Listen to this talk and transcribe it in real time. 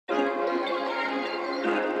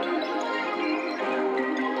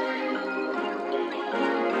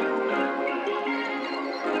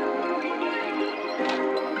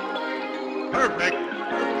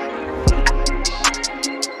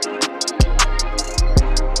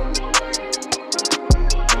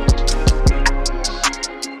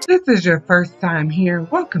this is your first time here,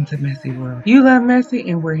 welcome to Messy World. You love messy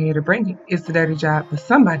and we're here to bring it. It's a dirty job, but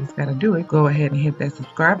somebody's got to do it. Go ahead and hit that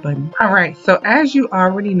subscribe button. Alright, so as you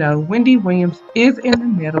already know, Wendy Williams is in the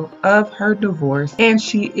middle of her divorce and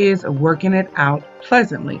she is working it out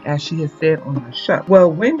pleasantly, as she has said on her show.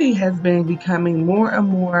 Well, Wendy has been becoming more and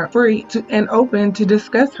more free and open to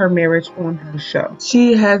discuss her marriage on her show.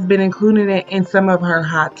 She has been including it in some of her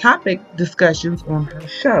hot topic discussions on her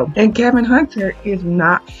show. And Kevin Hunter is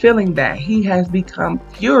not feeling that. He has become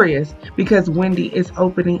furious because Wendy is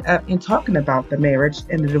opening up and talking about the marriage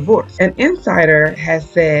and the divorce. An insider has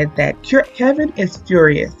said that Kevin is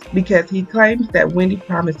furious because he claims that Wendy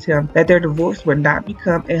promised him that their divorce would not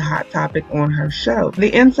become a hot topic on her show.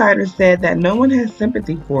 The insider said that no one has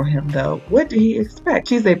sympathy for him, though. What did he expect?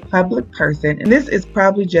 She's a public person, and this is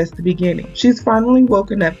probably just the beginning. She's finally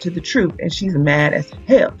woken up to the truth, and she's mad as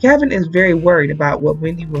hell. Kevin is very worried about what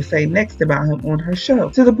Wendy will say next about him on her show,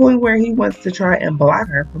 to the point where he wants to try and block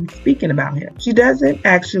her from speaking about him. She doesn't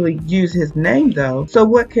actually use his name, though, so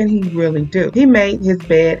what can he really do? He made his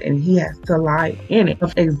bed, and he has to lie in it.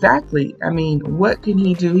 Exactly. I mean, what can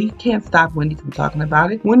he do? He can't stop Wendy from talking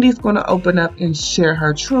about it. Wendy's going to open up and share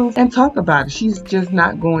her truth and talk about it. She's just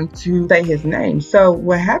not going to say his name. So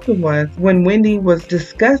what happened was, when Wendy was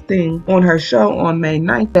discussing on her show on May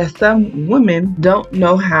 9th that some women don't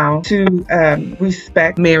know how to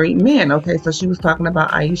respect married men. Okay, so she was talking about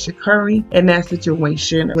Aisha Curry and that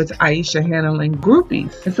situation with Aisha handling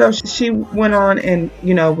groupies. And so she went on and,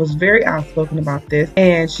 was very outspoken about this,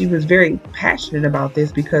 and she was very passionate about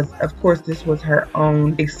this because, of course, this was her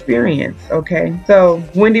own experience. Okay, so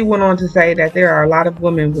Wendy went on to say that there are a lot of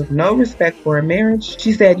women with no respect for a marriage.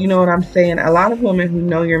 She said, you know what I'm saying? A lot of women who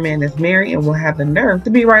know your man is married and will have the nerve to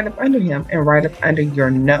be right up under him and right up under your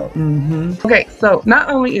nose. Okay, so not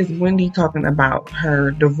only is Wendy talking about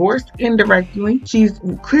her divorce indirectly, she's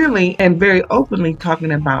clearly and very openly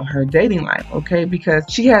talking about her dating life, okay? Because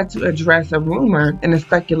she had to address a rumor and a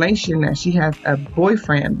speculation that she has a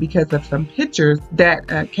boyfriend because of some pictures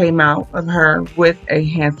that came out of her with a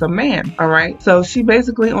handsome man, all right? So she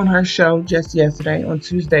basically on her show just yesterday on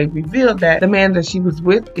Tuesday revealed that the man that she was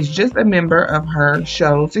with is just a member of her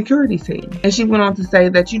show's security team. And she went on to say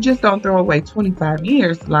that you just don't throw away 25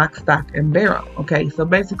 years lock, stock, and barrel. Okay, so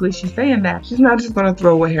basically she's saying that she's not just going to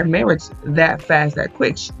throw away her marriage that fast, that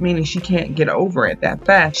quick, meaning she can't get over it that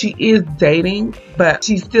fast. She is dating, but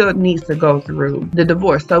she still needs to go through the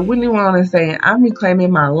divorce. So Wendy went on and saying, I'm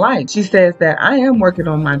reclaiming my life. She says that I am working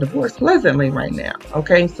on my divorce pleasantly right now.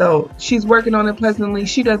 Okay, so she's working on it pleasantly.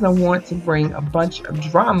 She doesn't want to bring a bunch of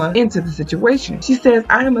drama into the situation. She says,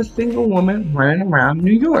 I am a single woman running around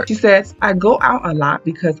New York. She says, I go out a lot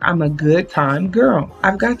because I'm a good time girl.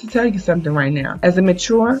 I've got to tell you something right now. As a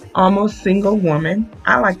mature, almost single woman,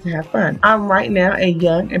 I like to have fun. I'm right now a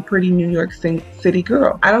young and pretty New York City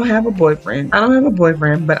girl. I don't have a boyfriend,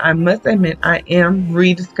 but I must admit I am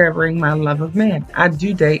rediscovering my love of men. I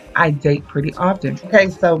date pretty often. Okay,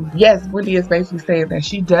 so yes, Wendy is basically saying that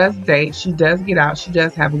she does date, she does get out, she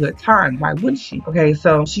does have a good time. Why wouldn't she? Okay,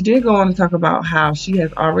 so she did go on to talk about how she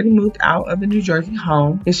has already moved out of the New Jersey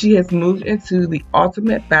home and she has moved into the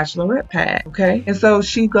ultimate bachelorette pad. Okay, and so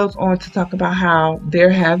she goes on to talk about how there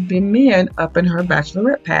have been men up in her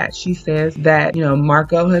bachelorette pad. She says that,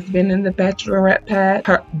 Marco has been in the bachelorette pad.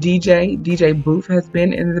 Her DJ Booth has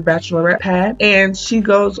been in the bachelorette pad. And she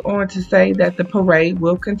goes on to say that the parade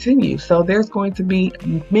will continue. So there's going to be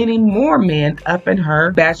many more men up in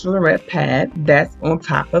her bachelorette pad that's on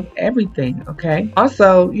top of everything. Okay.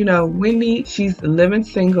 Also, Wendy, she's living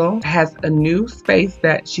single, has a new space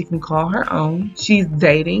that she can call her own. She's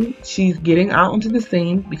dating. She's getting out onto the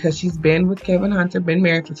scene because she's been with Kevin Hunter, been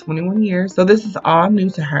married for 21 years. So this is all new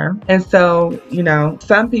to her. And so,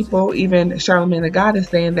 some people, even Charlamagne the God, is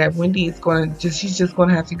saying that Wendy is she's just going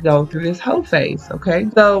to have to go through this whole phase. Okay.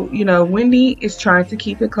 So, Wendy is trying to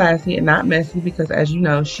keep it classy and not messy because, as you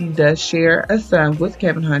know, she does share a son with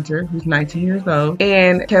Kevin Hunter, who's 19 years old.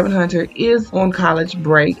 And Kevin Hunter is on college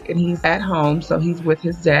break and he's at home. So he's with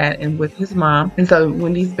his dad and with his mom. And so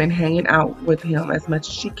Wendy's been hanging out with him as much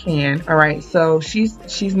as she can. All right. So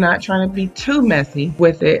she's not trying to be too messy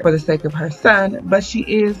with it for the sake of her son, but she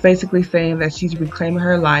is basically saying that she's reclaiming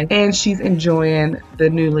her life and she's enjoying the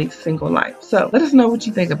newly single life. So let us know what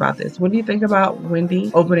you think about this. What do you think about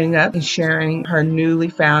Wendy opening up and sharing her newly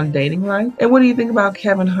found dating life? And what do you think about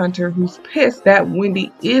Kevin Hunter, who's pissed that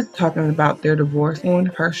Wendy is talking about their divorce on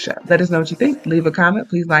her show? Let us know what you think. Leave a comment.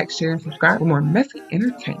 Please like, share, and subscribe for more messy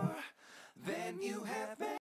entertainment.